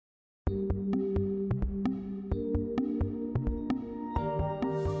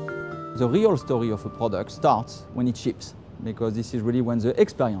the real story of a product starts when it ships, because this is really when the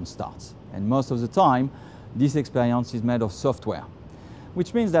experience starts. And most of the time, this experience is made of software.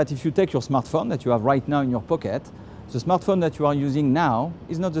 Which means that if you take your smartphone that you have right now in your pocket, the smartphone that you are using now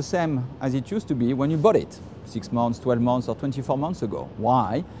is not the same as it used to be when you bought it 6 months, 12 months, or 24 months ago.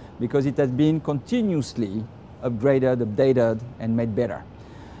 Why? Because it has been continuously upgraded, updated, and made better.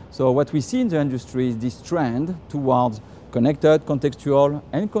 So what we see in the industry is this trend towards connected, contextual,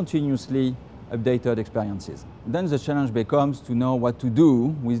 and continuously updated experiences. Then the challenge becomes to know what to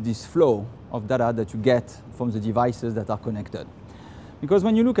do with this flow of data that you get from the devices that are connected. Because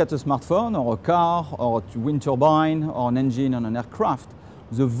when you look at a smartphone or a car or a wind turbine or an engine on an aircraft,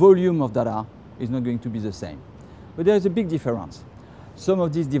 the volume of data is not going to be the same. But there is a big difference. Some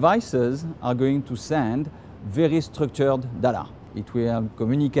of these devices are going to send very structured data. It will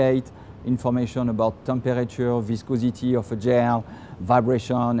communicate information about temperature, viscosity of a gel,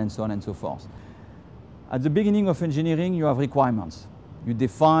 vibration, and so on and so forth. At the beginning of engineering, you have requirements. You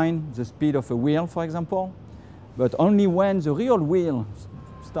define the speed of a wheel, for example, but only when the real wheel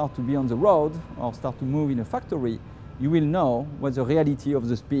starts to be on the road or start to move in a factory, you will know what the reality of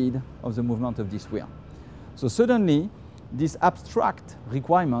the speed of the movement of this wheel. So suddenly, this abstract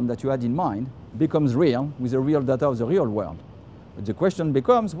requirement that you had in mind becomes real with the real data of the real world. But the question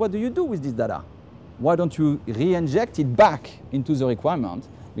becomes, what do you do with this data? Why don't you re-inject it back into the requirement?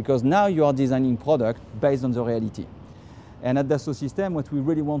 Because now you are designing product based on the reality. And at Dassault Systèmes, what we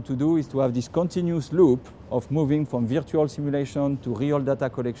really want to do is to have this continuous loop of moving from virtual simulation to real data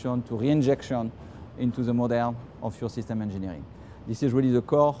collection to re-injection into the model of your system engineering. This is really the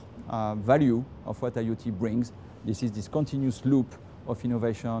core value of what IoT brings. This is this continuous loop of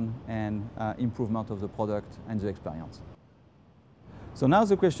innovation and improvement of the product and the experience. So now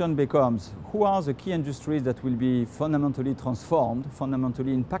the question becomes, who are the key industries that will be fundamentally transformed,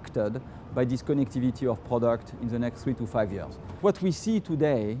 fundamentally impacted by this connectivity of product in the next 3 to 5 years? What we see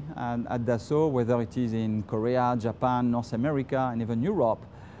today at Dassault, whether it is in Korea, Japan, North America, and even Europe,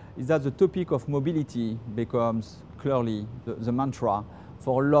 is that the topic of mobility becomes clearly the mantra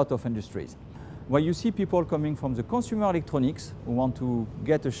for a lot of industries. Where you see people coming from the consumer electronics who want to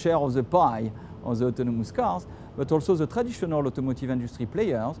get a share of the pie of the autonomous cars, but also the traditional automotive industry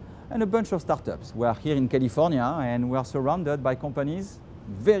players and a bunch of startups. We are here in California and we are surrounded by companies,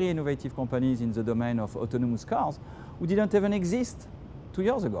 very innovative companies in the domain of autonomous cars who didn't even exist 2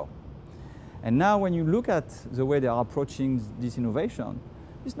 years ago. And now when you look at the way they are approaching this innovation,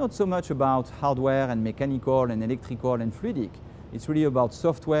 it's not so much about hardware and mechanical and electrical and fluidic. It's really about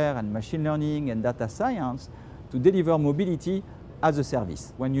software and machine learning and data science to deliver mobility as a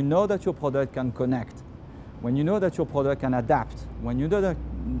service. When you know that your product can connect, when you know that your product can adapt, when you know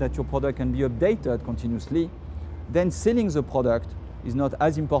that your product can be updated continuously, then selling the product is not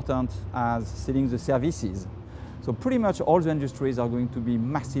as important as selling the services. So pretty much all the industries are going to be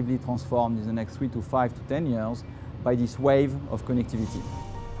massively transformed in the next 3 to 5 to 10 years by this wave of connectivity.